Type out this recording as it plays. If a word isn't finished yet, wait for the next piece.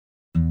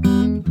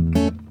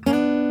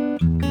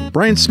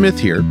Brian Smith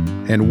here,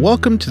 and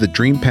welcome to the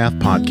Dream Path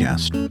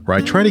Podcast, where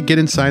I try to get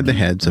inside the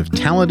heads of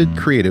talented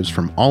creatives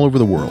from all over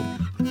the world.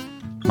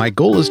 My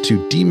goal is to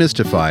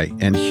demystify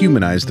and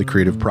humanize the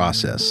creative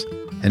process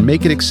and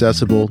make it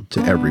accessible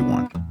to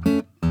everyone.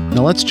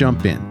 Now let's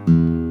jump in.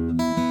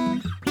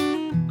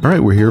 All right,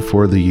 we're here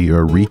for the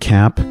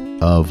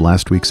recap of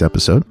last week's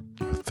episode.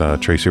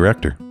 With Tracy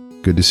Rector.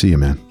 Good to see you,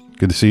 man.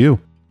 Good to see you.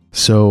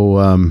 So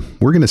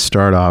we're going to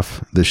start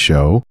off the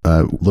show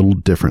a little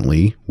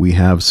differently. We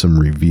have some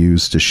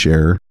reviews to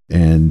share,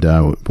 and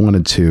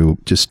wanted to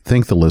just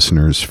thank the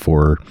listeners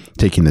for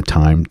taking the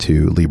time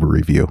to leave a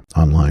review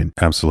online.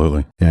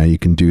 Absolutely. Yeah, you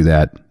can do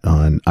that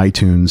on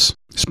iTunes,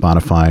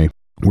 Spotify,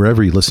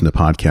 wherever you listen to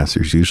podcasts.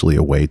 There's usually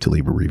a way to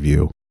leave a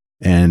review.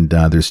 And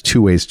there's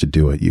two ways to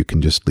do it. You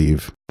can just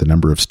leave the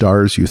number of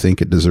stars you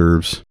think it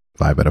deserves,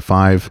 5 out of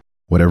 5,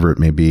 whatever it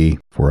may be,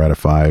 4 out of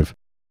 5.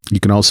 You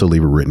can also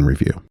leave a written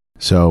review.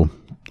 So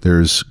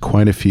there's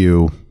quite a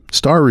few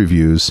star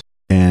reviews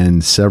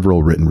and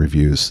several written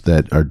reviews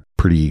that are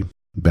pretty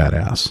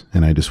badass.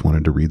 And I just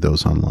wanted to read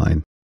those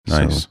online.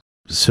 Nice.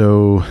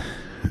 So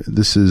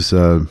this is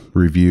a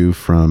review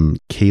from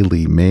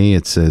Kaylee May.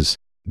 It says,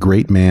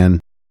 "Great man,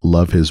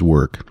 love his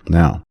work."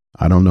 Now,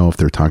 I don't know if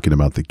they're talking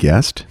about the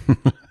guest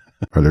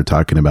or they're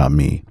talking about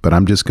me, but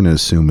I'm just going to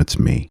assume it's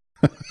me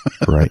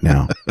right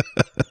now.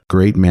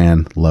 Great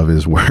man, love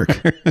his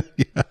work.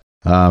 Yeah.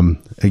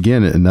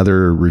 Again,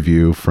 another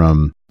review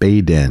from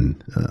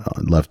Baden,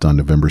 left on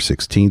November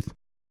 16th.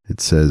 It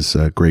says,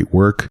 "Great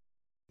work."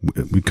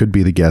 We could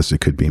be the guest.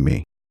 It could be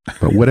me,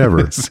 but whatever.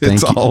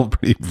 It's all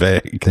pretty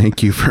vague.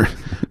 Thank you for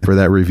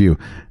that review.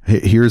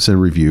 Here's a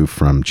review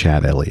from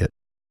Chad Elliott.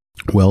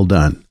 "Well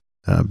done.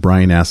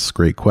 Brian asks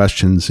great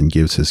questions and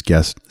gives his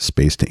guest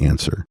space to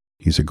answer.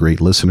 He's a great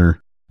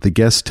listener. The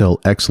guests tell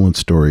excellent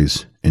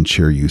stories and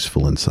share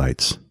useful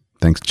insights.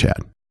 Thanks,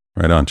 Chad."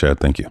 Right on, Chad.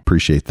 Thank you.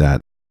 Appreciate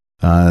that.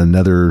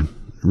 Another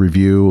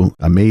review,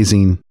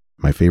 "Amazing.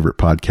 My favorite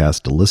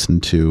podcast to listen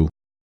to."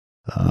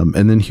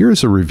 And then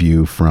here's a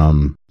review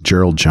from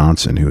Gerald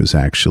Johnson, who is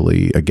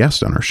actually a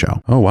guest on our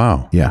show. Oh,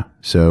 wow. Yeah.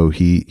 So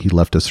he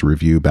left us a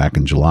review back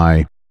in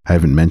July. I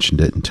haven't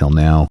mentioned it until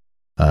now.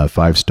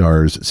 5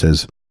 stars. It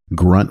says,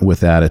 "Grunt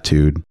with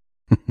attitude."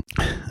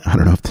 I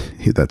don't know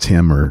if that's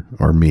him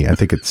or me. I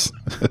think it's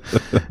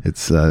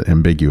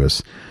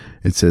ambiguous.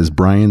 It says,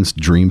 "Brian's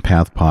Dream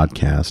Path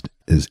podcast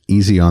is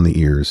easy on the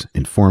ears,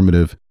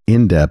 informative,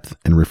 in-depth,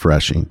 and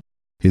refreshing.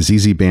 His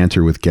easy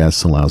banter with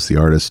guests allows the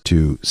artist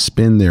to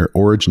spin their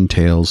origin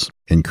tales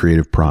and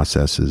creative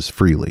processes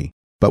freely,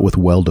 but with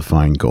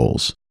well-defined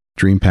goals.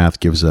 Dream Path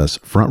gives us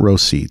front row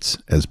seats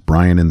as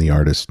Brian and the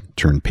artist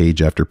turn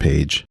page after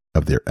page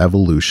of their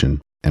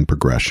evolution and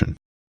progression.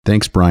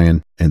 Thanks,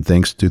 Brian, and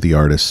thanks to the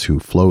artists who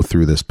flow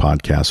through this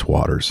podcast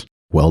waters.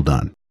 Well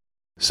done."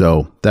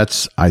 So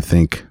that's, I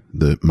think,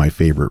 my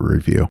favorite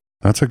review.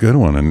 That's a good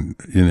one. And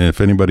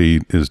if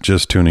anybody is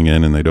just tuning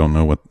in and they don't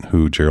know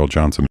who Gerald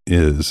Johnson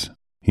is,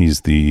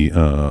 he's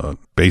the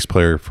bass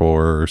player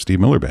for Steve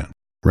Miller Band.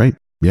 Right.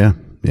 Yeah.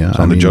 Yeah. He's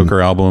on the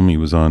Joker album. He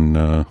was on,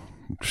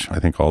 I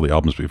think, all the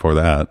albums before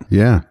that.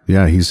 Yeah.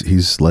 Yeah.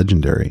 He's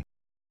legendary.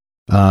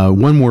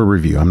 One more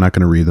review. I'm not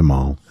going to read them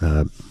all.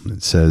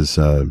 It says,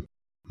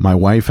 "My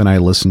wife and I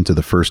listened to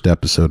the first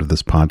episode of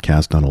this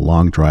podcast on a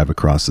long drive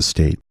across the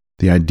state.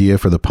 The idea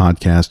for the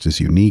podcast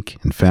is unique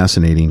and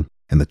fascinating,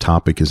 and the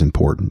topic is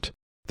important.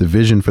 The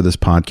vision for this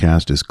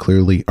podcast is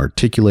clearly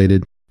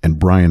articulated, and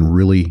Brian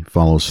really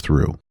follows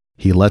through.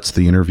 He lets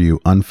the interview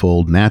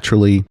unfold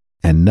naturally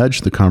and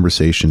nudge the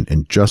conversation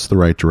in just the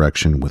right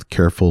direction with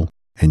careful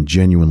and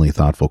genuinely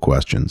thoughtful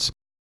questions.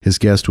 His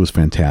guest was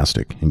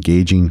fantastic,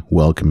 engaging,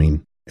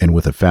 welcoming, and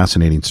with a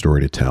fascinating story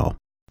to tell.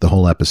 The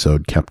whole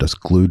episode kept us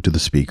glued to the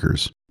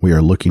speakers. We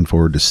are looking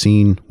forward to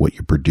seeing what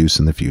you produce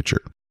in the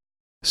future."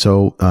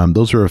 So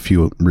those are a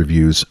few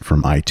reviews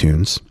from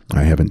iTunes.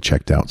 I haven't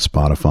checked out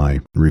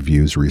Spotify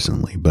reviews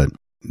recently, but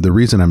the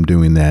reason I'm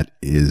doing that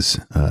is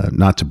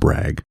not to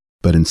brag,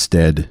 but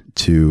instead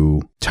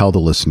to tell the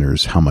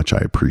listeners how much I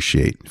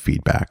appreciate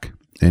feedback.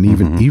 And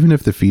even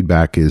if the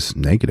feedback is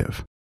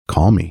negative,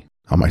 call me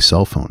on my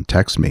cell phone,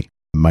 text me.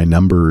 My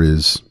number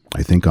is,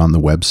 I think, on the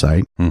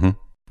website,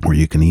 or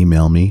you can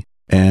email me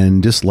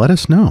and just let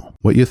us know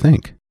what you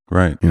think.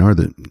 Right. Or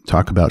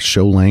talk about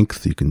show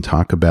length. You can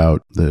talk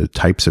about the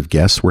types of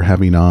guests we're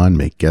having on,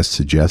 make guest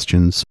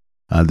suggestions.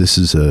 This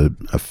is a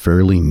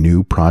fairly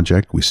new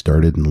project. We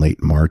started in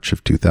late March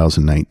of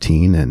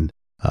 2019, and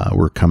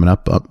we're coming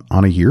up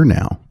on a year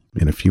now.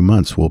 In a few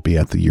months, we'll be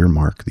at the year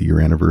mark, the year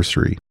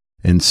anniversary.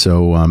 And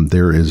so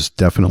there is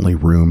definitely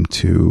room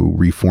to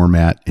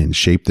reformat and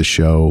shape the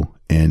show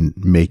and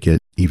make it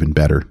even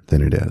better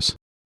than it is.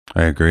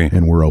 I agree.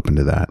 And we're open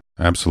to that.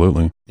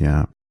 Absolutely.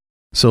 Yeah.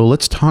 So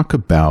let's talk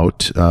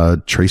about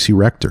Tracy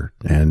Rector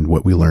and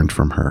what we learned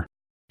from her.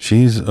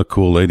 She's a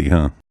cool lady,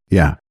 huh?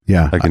 Yeah.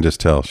 Yeah. I can just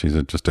tell. She's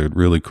just a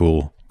really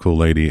cool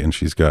lady, and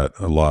she's got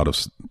a lot of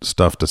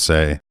stuff to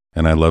say.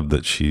 And I love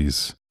that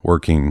she's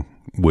working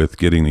with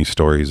getting these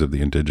stories of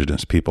the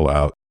indigenous people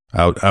out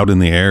out in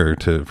the air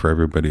for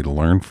everybody to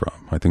learn from.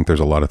 I think there's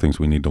a lot of things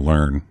we need to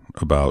learn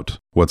about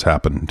what's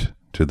happened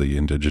to the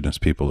indigenous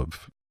people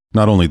of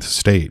not only the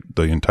state,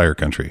 the entire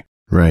country.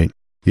 Right.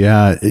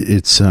 Yeah,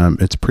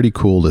 it's pretty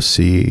cool to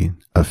see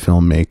a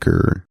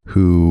filmmaker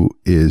who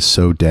is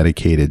so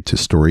dedicated to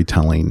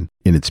storytelling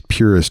in its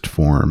purest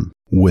form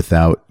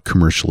without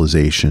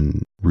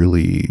commercialization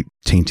really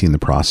tainting the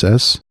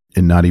process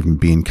and not even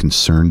being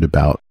concerned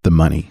about the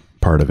money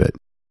part of it.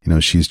 You know,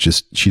 she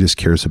just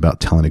cares about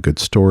telling a good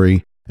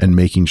story and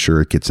making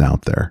sure it gets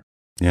out there.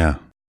 Yeah.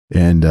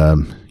 And,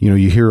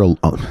 you hear,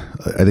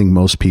 I think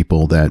most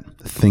people that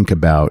think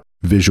about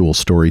visual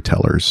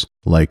storytellers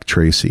like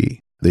Tracy,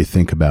 they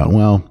think about,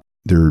 well,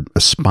 they're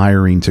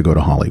aspiring to go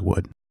to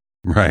Hollywood.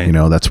 Right. You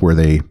know, that's where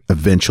they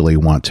eventually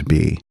want to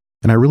be.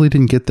 And I really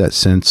didn't get that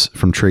sense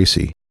from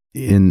Tracy.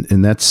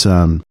 And that's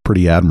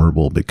pretty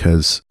admirable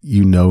because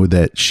you know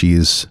that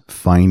she's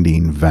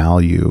finding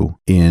value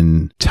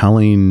in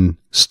telling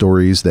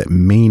stories that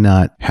may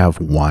not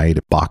have wide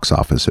box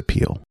office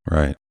appeal.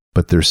 Right.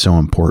 But they're so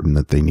important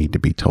that they need to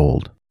be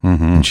told.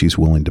 Mm-hmm. And she's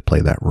willing to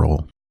play that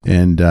role.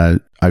 And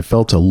I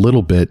felt a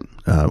little bit,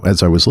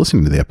 as I was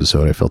listening to the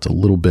episode, I felt a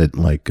little bit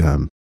like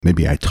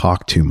maybe I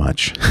talked too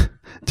much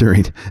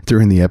during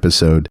the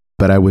episode.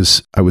 But I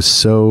was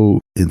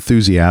so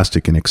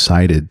enthusiastic and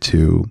excited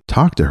to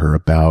talk to her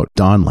about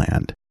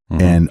Dawnland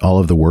and all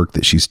of the work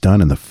that she's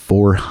done in the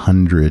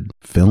 400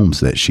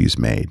 films that she's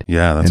made.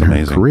 Yeah, that's in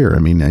amazing. Her career. I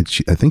mean, I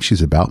think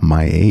she's about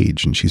my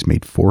age and she's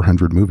made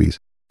 400 movies.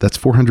 That's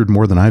 400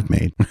 more than I've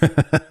made.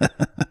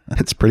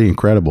 It's pretty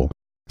incredible.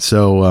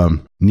 So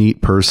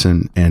neat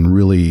person and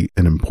really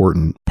an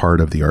important part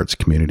of the arts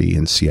community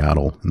in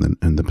Seattle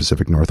and the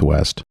Pacific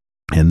Northwest.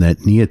 And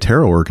that Nia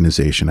Taro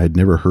organization, I'd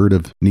never heard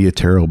of Nia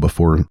Taro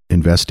before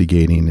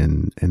investigating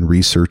and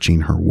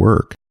researching her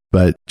work.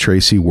 But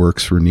Tracy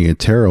works for Nia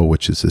Taro,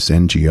 which is this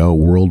NGO,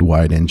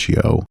 worldwide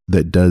NGO,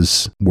 that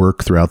does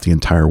work throughout the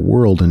entire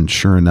world. And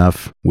sure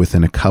enough,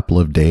 within a couple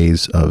of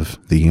days of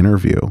the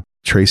interview,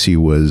 Tracy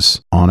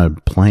was on a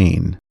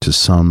plane to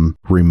some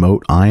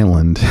remote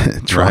island,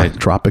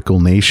 tropical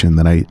nation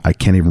that I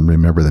can't even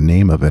remember the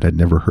name of it. I'd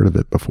never heard of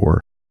it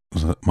before.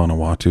 Was it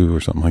Manawatu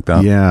or something like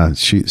that? Yeah,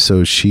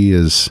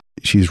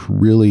 she's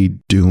really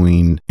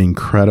doing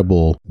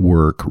incredible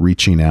work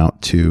reaching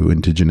out to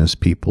indigenous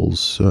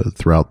peoples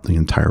throughout the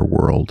entire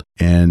world.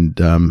 And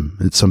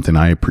it's something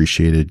I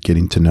appreciated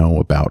getting to know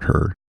about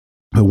her.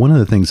 But one of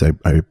the things I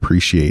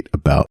appreciate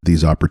about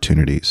these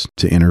opportunities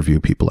to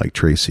interview people like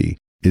Tracy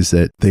is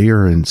that they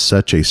are in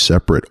such a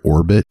separate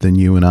orbit than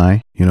you and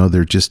I. You know,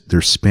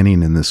 they're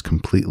spinning in this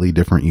completely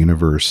different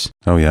universe.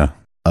 Oh, yeah.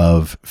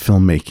 Of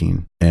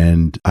filmmaking.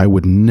 And I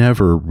would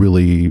never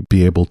really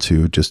be able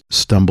to just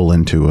stumble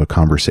into a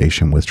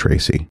conversation with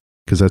Tracy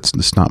because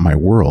that's not my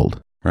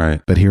world.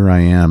 Right. But here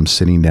I am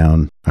sitting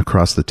down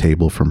across the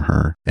table from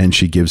her and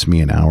she gives me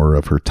an hour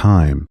of her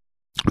time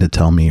to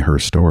tell me her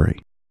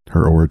story,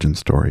 her origin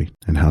story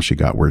and how she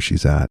got where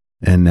she's at.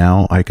 And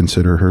now I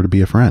consider her to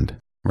be a friend.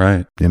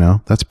 Right. You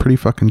know, that's pretty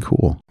fucking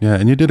cool. Yeah.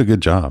 And you did a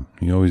good job.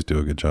 You always do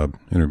a good job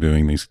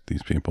interviewing these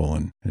people.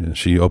 And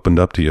she opened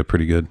up to you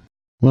pretty good.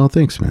 Well,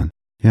 thanks, man.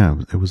 Yeah,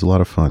 it was a lot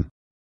of fun.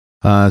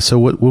 So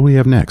what do we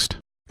have next?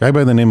 A guy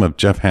by the name of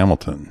Jeff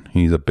Hamilton.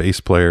 He's a bass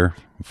player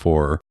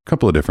for a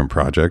couple of different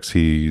projects.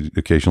 He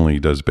occasionally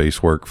does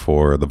bass work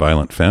for the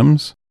Violent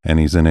Femmes, and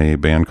he's in a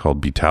band called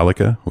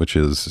Beatallica, which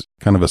is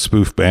kind of a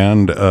spoof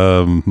band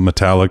of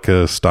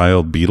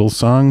Metallica-styled Beatles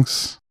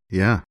songs.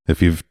 Yeah.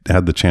 If you've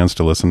had the chance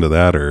to listen to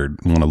that or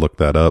want to look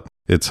that up,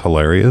 it's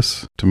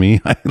hilarious to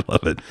me. I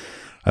love it.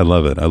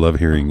 I love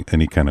hearing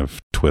any kind of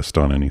twist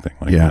on anything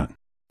like that.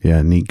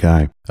 Yeah, neat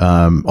guy.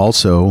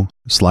 Also,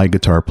 slide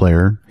guitar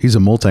player. He's a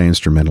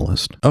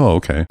multi-instrumentalist. Oh,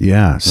 okay.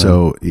 Yeah,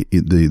 so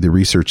the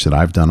research that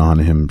I've done on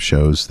him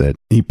shows that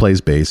he plays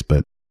bass,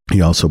 but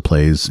he also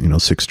plays,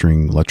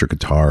 6-string electric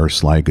guitar,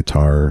 slide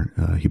guitar.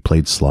 He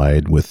played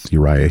slide with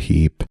Uriah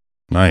Heep.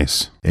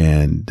 Nice.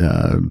 And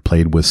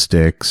played with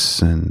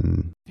Styx,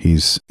 and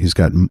he's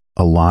got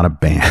a lot of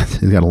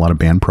he's got a lot of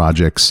band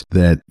projects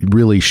that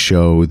really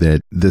show that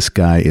this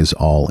guy is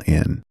all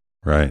in.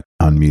 Right.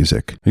 On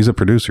music. He's a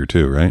producer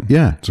too, right?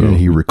 Yeah. So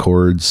he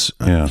records,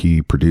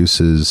 he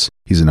produces,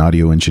 he's an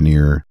audio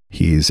engineer,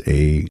 he's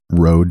a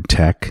road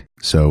tech.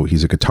 So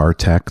he's a guitar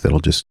tech that'll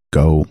just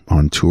go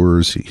on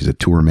tours. He's a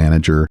tour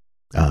manager.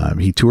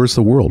 He tours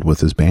the world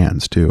with his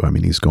bands too. I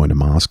mean, he's going to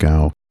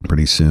Moscow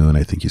pretty soon.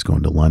 I think he's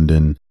going to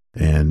London,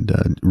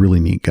 and really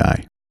neat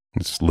guy.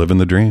 Just living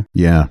the dream.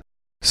 Yeah.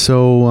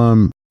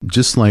 So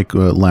just like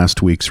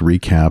last week's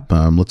recap,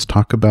 let's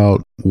talk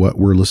about what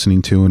we're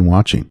listening to and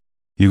watching.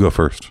 You go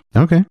first.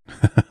 Okay.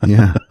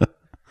 Yeah.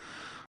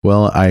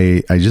 Well,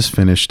 I just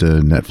finished a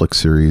Netflix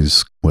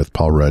series with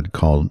Paul Rudd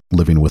called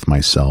Living with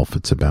Myself.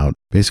 It's about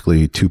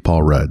basically two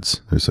Paul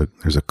Rudds. There's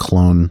a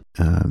clone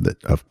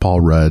of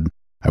Paul Rudd.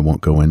 I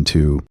won't go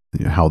into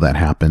how that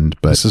happened,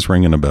 but this is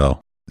ringing a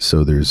bell.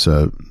 So there's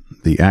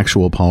the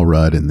actual Paul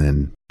Rudd, and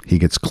then he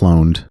gets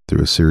cloned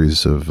through a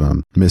series of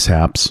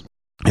mishaps.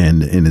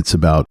 And it's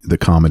about the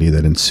comedy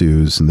that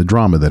ensues and the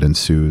drama that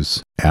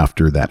ensues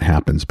after that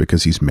happens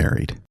because he's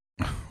married.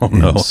 Oh,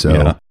 no.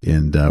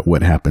 And so,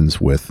 what happens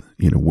with,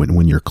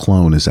 when your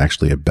clone is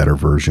actually a better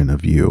version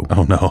of you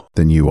Oh, no.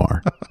 than you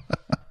are.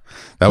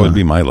 That would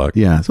be my luck.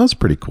 Yeah. So that's a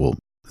pretty cool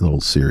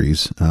little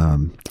series.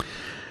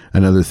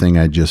 Another thing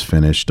I just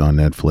finished on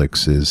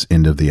Netflix is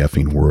End of the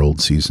Effing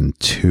World Season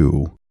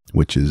 2,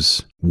 which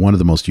is one of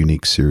the most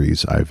unique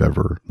series I've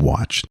ever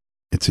watched.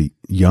 It's a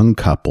young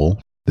couple.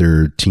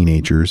 They're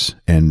teenagers,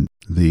 and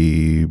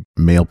the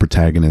male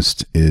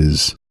protagonist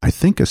is, I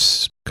think,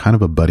 kind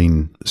of a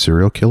budding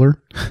serial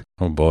killer.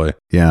 Oh, boy.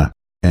 Yeah.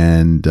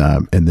 And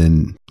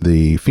then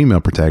the female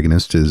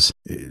protagonist is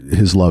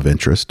his love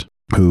interest,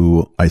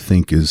 who I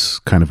think is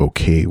kind of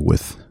okay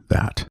with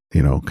that,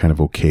 kind of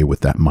okay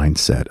with that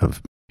mindset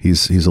of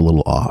he's a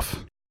little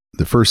off.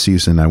 The first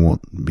season, I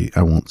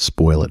won't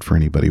spoil it for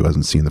anybody who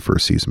hasn't seen the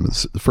first season.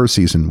 But the first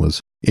season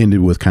ended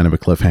with kind of a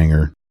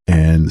cliffhanger.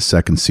 And the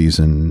second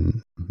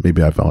season,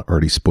 maybe I've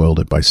already spoiled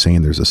it by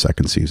saying there's a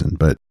second season,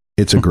 but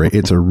it's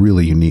a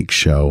really unique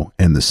show,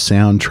 and the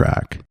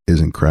soundtrack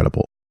is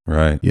incredible.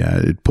 Right. Yeah,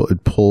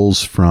 it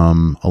pulls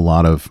from a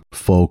lot of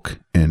folk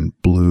and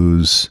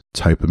blues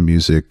type of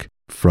music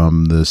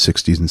from the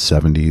 60s and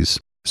 70s,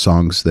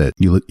 songs that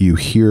you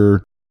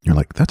hear, you're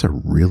like, that's a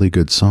really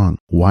good song.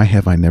 Why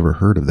have I never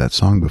heard of that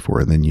song before?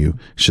 And then you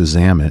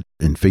Shazam it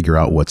and figure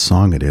out what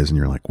song it is, and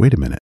you're like, wait a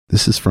minute,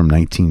 this is from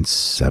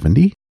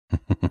 1970?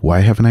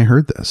 Why haven't I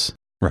heard this?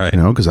 Right.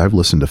 Because I've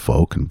listened to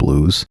folk and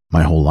blues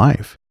my whole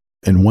life.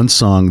 And one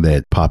song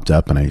that popped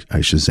up, and I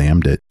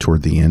Shazammed it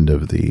toward the end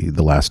of the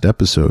last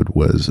episode,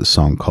 was a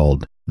song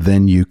called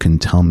Then You Can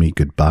Tell Me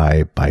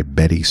Goodbye by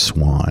Betty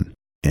Swan.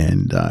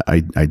 And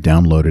I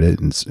downloaded it,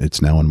 and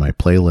it's now on my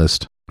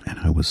playlist. And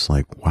I was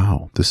like,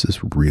 wow, this is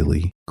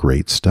really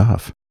great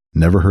stuff.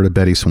 Never heard of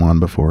Betty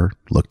Swan before.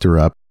 Looked her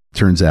up.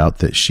 Turns out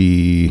that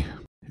she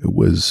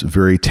was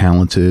very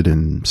talented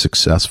and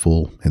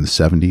successful in the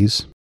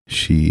 70s.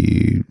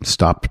 She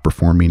stopped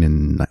performing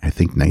in, I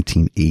think,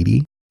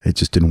 1980. It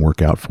just didn't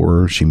work out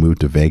for her. She moved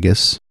to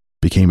Vegas,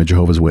 became a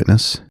Jehovah's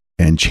Witness,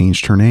 and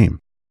changed her name.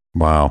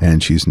 Wow.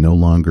 And she's no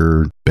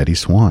longer Betty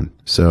Swan.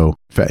 So,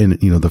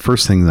 the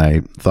first thing that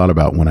I thought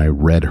about when I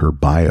read her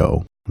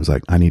bio was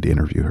like, I need to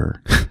interview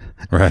her.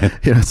 Right.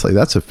 It's like,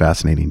 that's a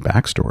fascinating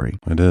backstory.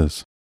 It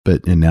is.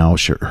 And now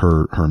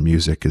her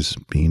music is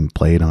being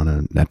played on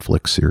a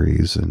Netflix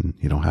series, and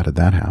how did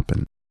that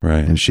happen?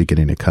 Right. And she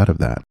getting a cut of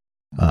that.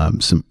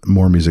 Some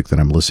more music that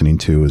I'm listening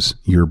to is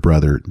your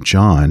brother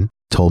John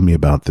told me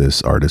about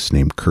this artist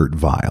named Kurt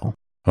Vile.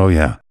 Oh,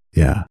 yeah.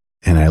 Yeah.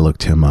 And I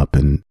looked him up,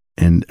 and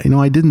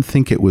I didn't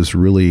think it was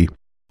really,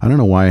 I don't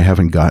know why I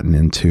haven't gotten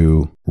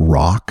into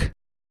rock,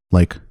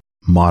 like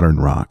modern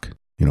rock,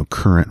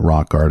 current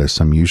rock artists.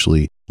 I'm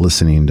usually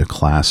listening to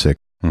classic,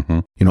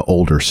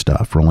 older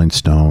stuff, Rolling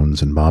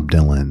Stones and Bob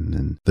Dylan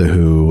and The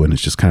Who. And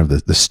it's just kind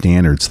of the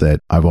standards that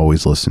I've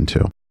always listened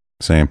to.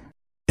 Same.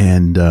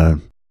 And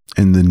the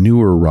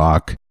newer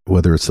rock,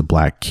 whether it's the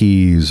Black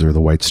Keys or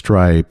the White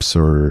Stripes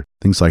or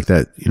things like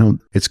that,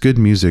 it's good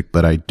music,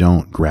 but I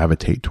don't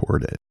gravitate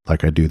toward it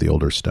like I do the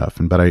older stuff.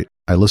 But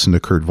I listen to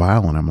Kurt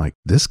Vile, and I'm like,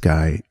 this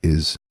guy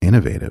is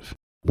innovative.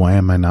 Why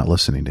am I not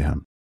listening to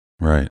him?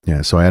 Right.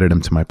 Yeah. So I added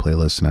him to my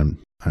playlist, and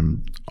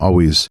I'm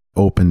always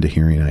open to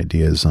hearing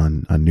ideas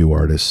on new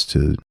artists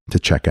to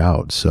check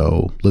out.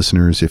 So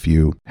listeners, if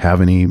you have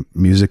any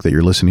music that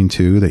you're listening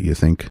to that you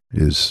think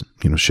is,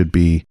 should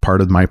be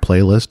part of my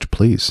playlist,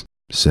 please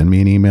send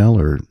me an email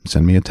or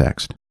send me a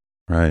text.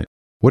 Right.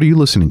 What are you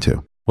listening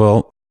to?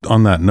 Well,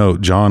 on that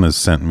note, John has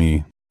sent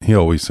me, he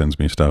always sends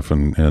me stuff,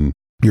 and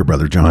your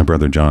brother John. My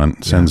brother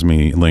John sends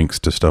me links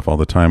to stuff all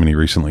the time, and he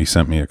recently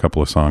sent me a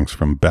couple of songs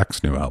from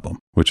Beck's new album,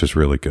 which is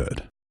really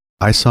good.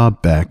 I saw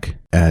Beck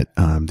at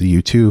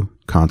the U2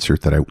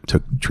 concert that I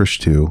took Trish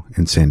to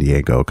in San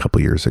Diego a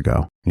couple years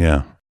ago.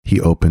 Yeah.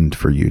 He opened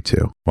for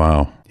U2.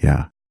 Wow.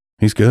 Yeah.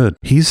 He's good.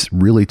 He's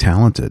really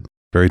talented.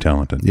 Very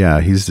talented.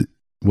 Yeah.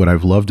 What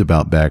I've loved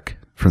about Beck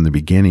from the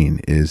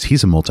beginning is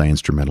he's a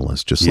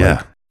multi-instrumentalist, just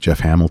like Jeff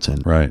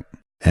Hamilton. Right.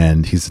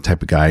 And he's the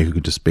type of guy who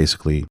could just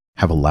basically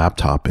have a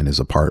laptop in his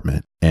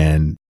apartment,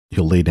 and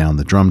he'll lay down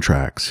the drum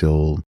tracks.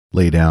 He'll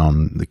lay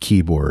down the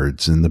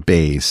keyboards and the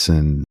bass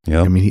and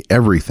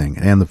everything,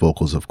 and the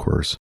vocals, of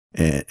course.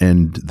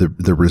 And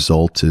the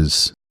result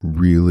is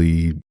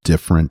really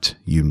different,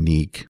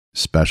 unique,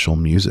 special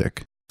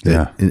music.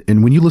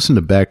 And when you listen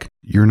to Beck,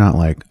 you're not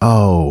like,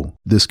 oh,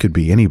 this could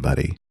be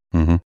anybody.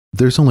 Mm-hmm.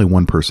 There's only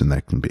one person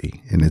that can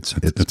be, and it's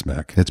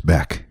Beck. It's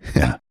Beck.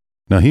 Yeah.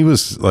 Now, he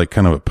was like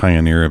kind of a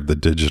pioneer of the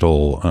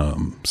digital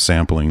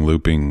sampling,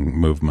 looping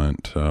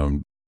movement.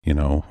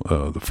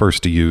 The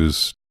first to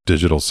use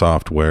digital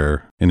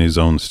software in his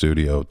own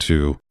studio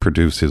to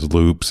produce his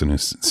loops and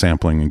his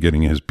sampling and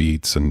getting his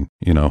beats. And,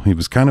 he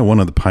was kind of one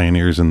of the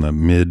pioneers in the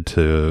mid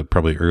to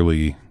probably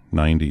early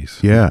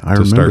 90s. Yeah, I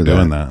remember to start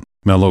doing that.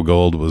 Mellow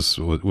Gold was,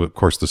 of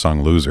course, the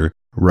song Loser.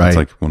 Right. It's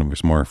like one of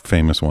his more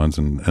famous ones.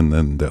 And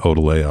then the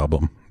Odelay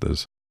album.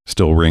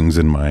 still rings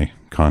in my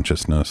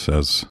consciousness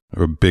as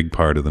a big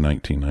part of the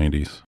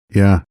 1990s.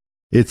 Yeah.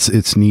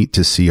 It's neat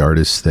to see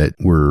artists that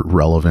were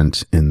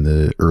relevant in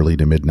the early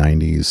to mid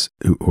 90s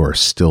who are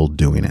still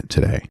doing it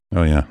today.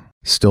 Oh yeah.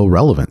 Still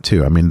relevant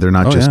too. I mean, they're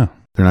not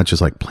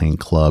just like playing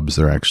clubs,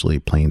 they're actually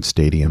playing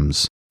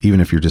stadiums, even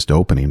if you're just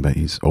opening, but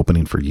he's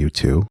opening for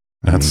U2.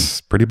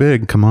 That's pretty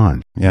big. Come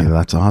on. Yeah.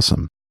 That's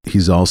awesome.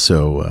 He's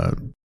also,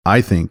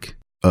 I think,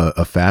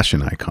 a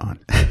fashion icon.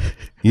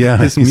 Yeah,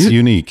 he's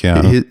unique.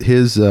 Yeah.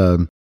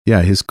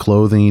 His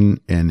clothing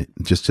and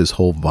just his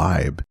whole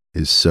vibe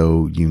is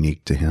so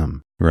unique to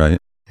him. Right.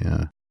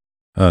 Yeah.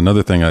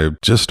 Another thing I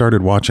just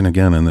started watching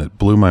again, and it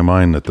blew my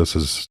mind that this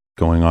is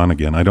going on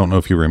again. I don't know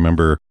if you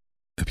remember,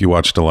 if you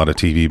watched a lot of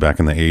TV back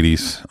in the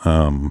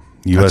 80s.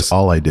 That's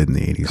all I did in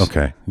the 80s.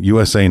 Okay.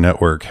 USA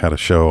Network had a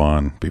show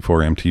on before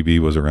MTV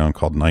was around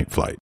called Night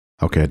Flight.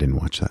 Okay, I didn't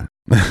watch that.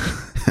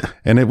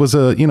 And it was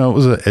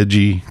a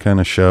edgy kind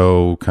of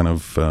show, kind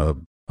of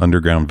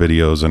underground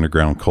videos,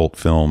 underground cult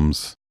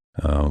films,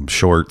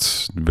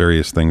 shorts,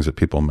 various things that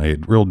people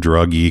made, real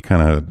druggy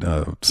kind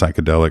of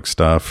psychedelic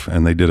stuff.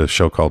 And they did a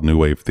show called New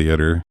Wave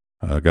Theater.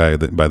 A guy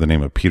by the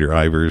name of Peter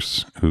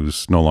Ivers,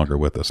 who's no longer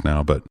with us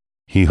now, but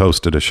he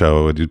hosted a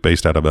show. It was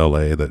based out of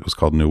LA that was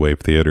called New Wave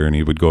Theater. And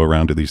he would go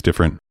around to these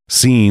different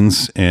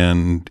scenes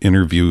and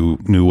interview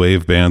new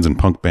wave bands and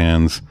punk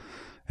bands.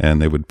 And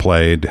they would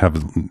play,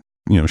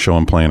 show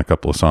him playing a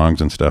couple of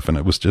songs and stuff. And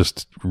it was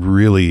just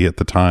really, at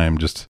the time,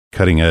 just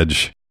cutting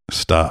edge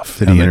stuff.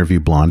 Did he interview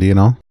Blondie and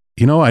all?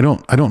 I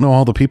don't know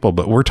all the people,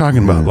 but we're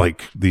talking about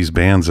like these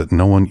bands that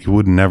you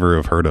would never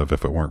have heard of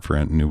if it weren't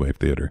for New Wave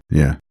Theater.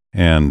 Yeah.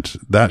 And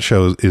that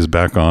show is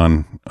back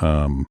on.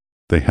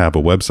 They have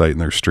a website and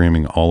they're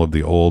streaming all of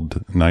the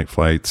old Night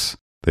Flights.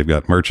 They've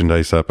got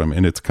merchandise up. I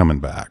mean, it's coming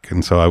back.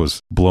 And so I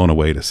was blown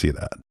away to see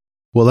that.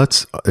 Well,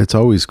 it's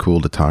always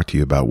cool to talk to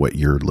you about what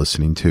you're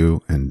listening to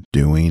and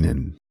doing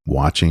and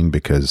watching,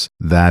 because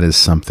that is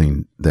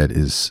something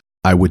that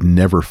I would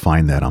never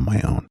find that on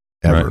my own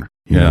ever.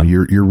 Right.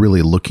 You're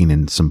really looking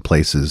in some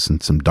places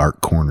and some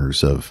dark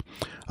corners of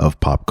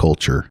pop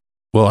culture.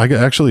 Well,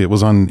 it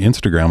was on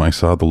Instagram. I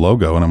saw the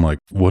logo and I'm like,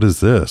 what is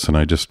this? And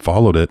I just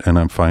followed it and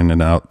I'm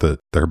finding out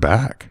that they're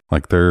back.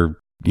 Like that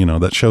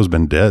show's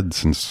been dead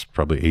since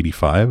probably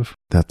 85.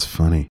 That's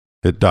funny.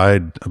 It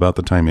died about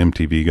the time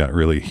MTV got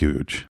really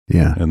huge.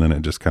 Yeah. And then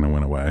it just kind of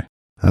went away.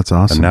 That's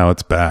awesome. And now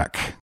it's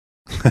back.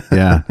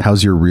 Yeah.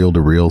 How's your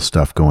reel-to-reel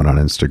stuff going on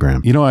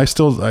Instagram?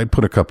 I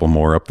put a couple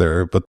more up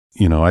there, but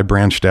I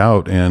branched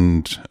out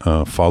and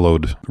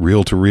followed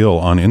reel-to-reel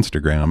on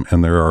Instagram,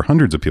 and there are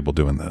hundreds of people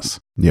doing this.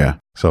 Yeah.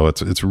 So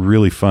it's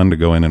really fun to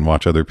go in and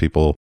watch other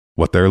people,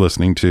 what they're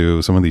listening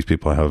to. Some of these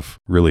people have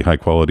really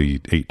high-quality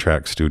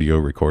 8-track studio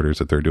recorders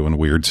that they're doing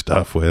weird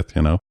stuff with,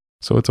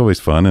 So it's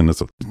always fun, and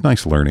it's a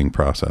nice learning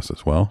process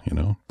as well,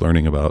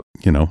 learning about,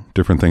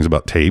 different things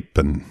about tape.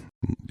 And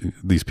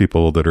these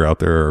people that are out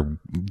there are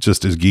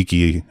just as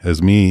geeky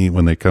as me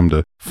when they come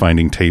to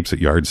finding tapes at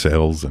yard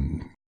sales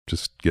and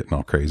just getting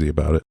all crazy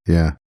about it.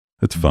 Yeah.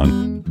 It's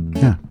fun.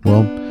 Yeah.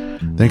 Well,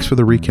 thanks for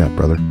the recap,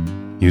 brother.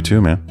 You too,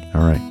 man.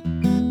 All right.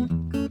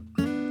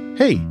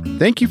 Hey,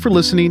 thank you for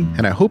listening,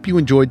 and I hope you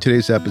enjoyed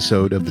today's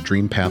episode of the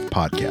Dream Path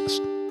Podcast.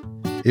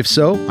 If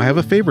so, I have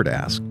a favor to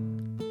ask.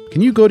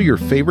 Can you go to your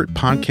favorite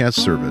podcast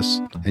service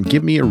and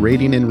give me a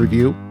rating and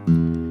review?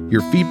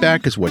 Your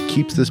feedback is what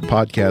keeps this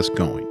podcast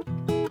going.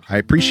 I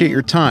appreciate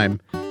your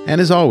time,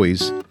 and as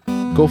always,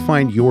 go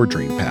find your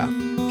dream path.